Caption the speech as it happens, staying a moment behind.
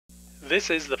This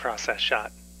is The Process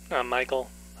Shot. I'm Michael.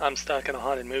 I'm stuck in a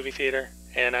haunted movie theater,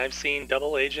 and I've seen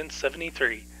Double Agent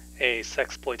 73, a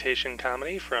sexploitation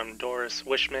comedy from Doris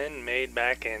Wishman made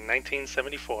back in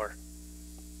 1974.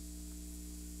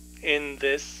 In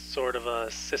this sort of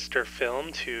a sister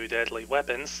film to Deadly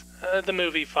Weapons, the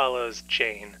movie follows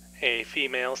Jane, a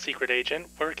female secret agent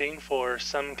working for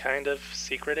some kind of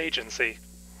secret agency.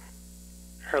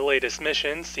 Her latest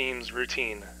mission seems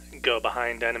routine: go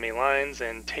behind enemy lines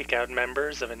and take out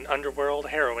members of an underworld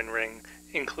heroin ring,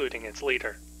 including its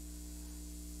leader.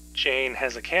 Jane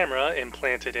has a camera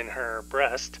implanted in her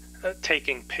breast,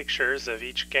 taking pictures of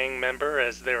each gang member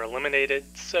as they're eliminated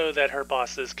so that her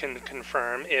bosses can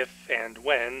confirm if and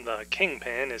when the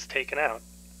kingpin is taken out.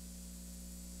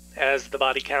 As the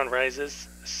body count rises,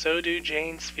 so do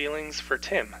Jane's feelings for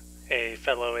Tim, a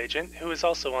fellow agent who is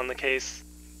also on the case,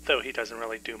 though he doesn't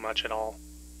really do much at all.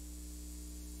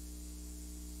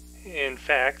 In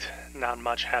fact, not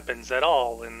much happens at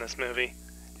all in this movie.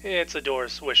 It's a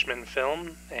Doris Wishman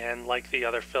film, and like the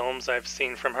other films I've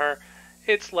seen from her,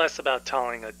 it's less about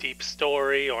telling a deep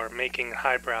story or making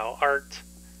highbrow art,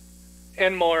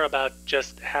 and more about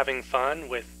just having fun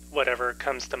with whatever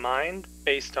comes to mind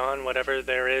based on whatever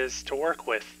there is to work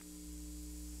with.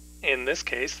 In this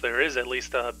case, there is at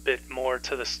least a bit more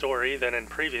to the story than in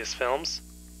previous films,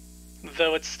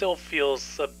 though it still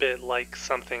feels a bit like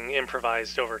something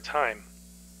improvised over time,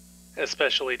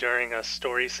 especially during a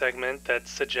story segment that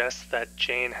suggests that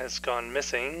Jane has gone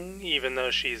missing, even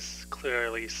though she's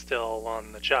clearly still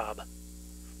on the job.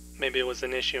 Maybe it was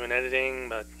an issue in editing,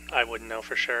 but I wouldn't know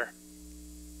for sure.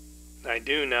 I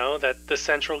do know that the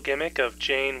central gimmick of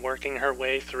Jane working her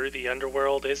way through the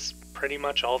underworld is pretty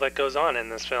much all that goes on in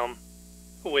this film,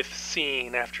 with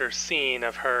scene after scene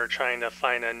of her trying to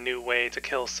find a new way to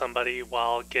kill somebody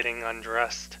while getting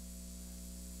undressed.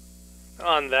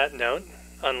 On that note,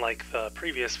 unlike the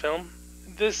previous film,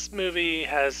 this movie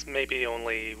has maybe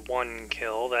only one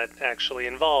kill that actually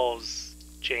involves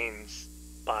Jane's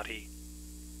body.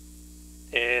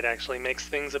 It actually makes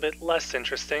things a bit less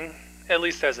interesting, at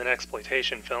least as an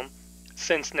exploitation film,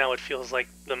 since now it feels like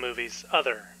the movie's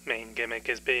other main gimmick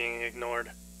is being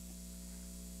ignored.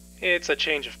 It's a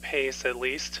change of pace at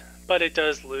least, but it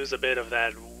does lose a bit of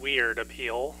that weird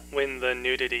appeal when the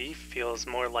nudity feels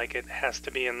more like it has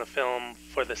to be in the film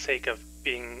for the sake of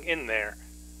being in there,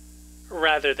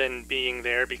 rather than being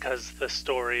there because the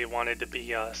story wanted to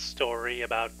be a story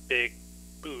about big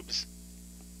boobs.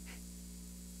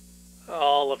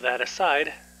 All of that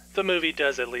aside, the movie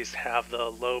does at least have the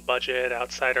low-budget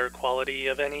outsider quality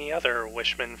of any other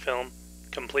Wishman film,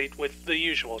 complete with the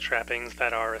usual trappings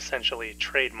that are essentially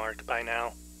trademarked by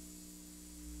now.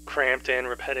 Cramped and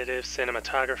repetitive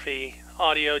cinematography,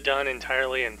 audio done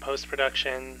entirely in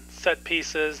post-production, set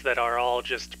pieces that are all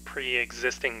just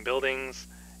pre-existing buildings.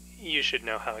 You should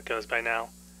know how it goes by now.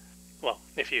 Well,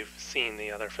 if you've seen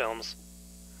the other films.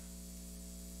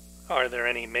 Are there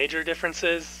any major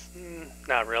differences?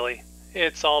 Not really.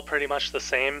 It's all pretty much the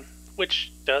same,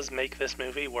 which does make this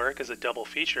movie work as a double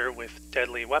feature with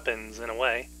Deadly Weapons in a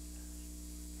way.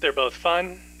 They're both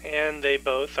fun, and they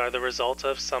both are the result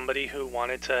of somebody who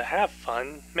wanted to have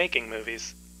fun making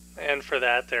movies, and for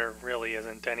that there really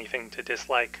isn't anything to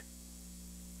dislike.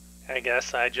 I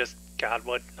guess I just got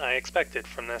what I expected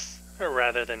from this,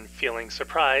 rather than feeling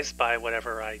surprised by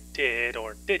whatever I did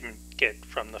or didn't get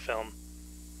from the film.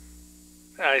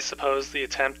 I suppose the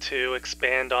attempt to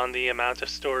expand on the amount of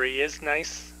story is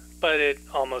nice, but it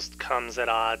almost comes at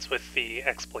odds with the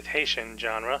exploitation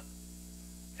genre,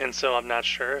 and so I'm not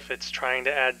sure if it's trying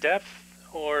to add depth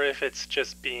or if it's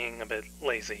just being a bit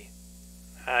lazy.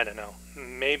 I don't know,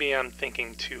 maybe I'm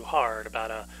thinking too hard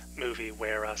about a movie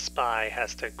where a spy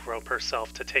has to grope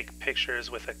herself to take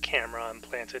pictures with a camera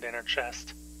implanted in her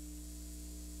chest.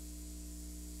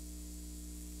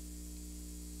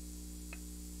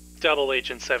 Double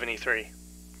Agent 73,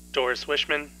 Doris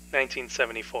Wishman,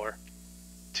 1974.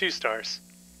 2 stars.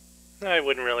 I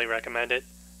wouldn't really recommend it,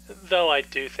 though I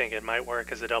do think it might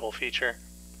work as a double feature,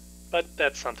 but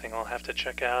that's something I'll have to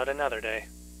check out another day.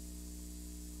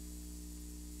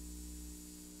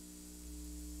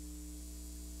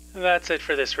 That's it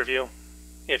for this review.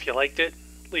 If you liked it,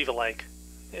 leave a like.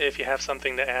 If you have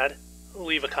something to add,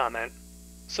 leave a comment.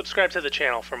 Subscribe to the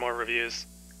channel for more reviews.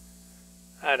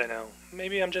 I don't know,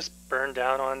 maybe I'm just burned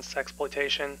out on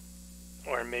sexploitation,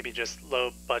 or maybe just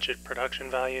low-budget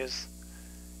production values.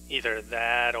 Either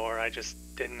that, or I just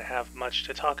didn't have much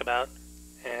to talk about,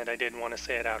 and I didn't want to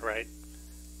say it outright.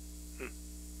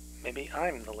 Maybe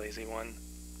I'm the lazy one.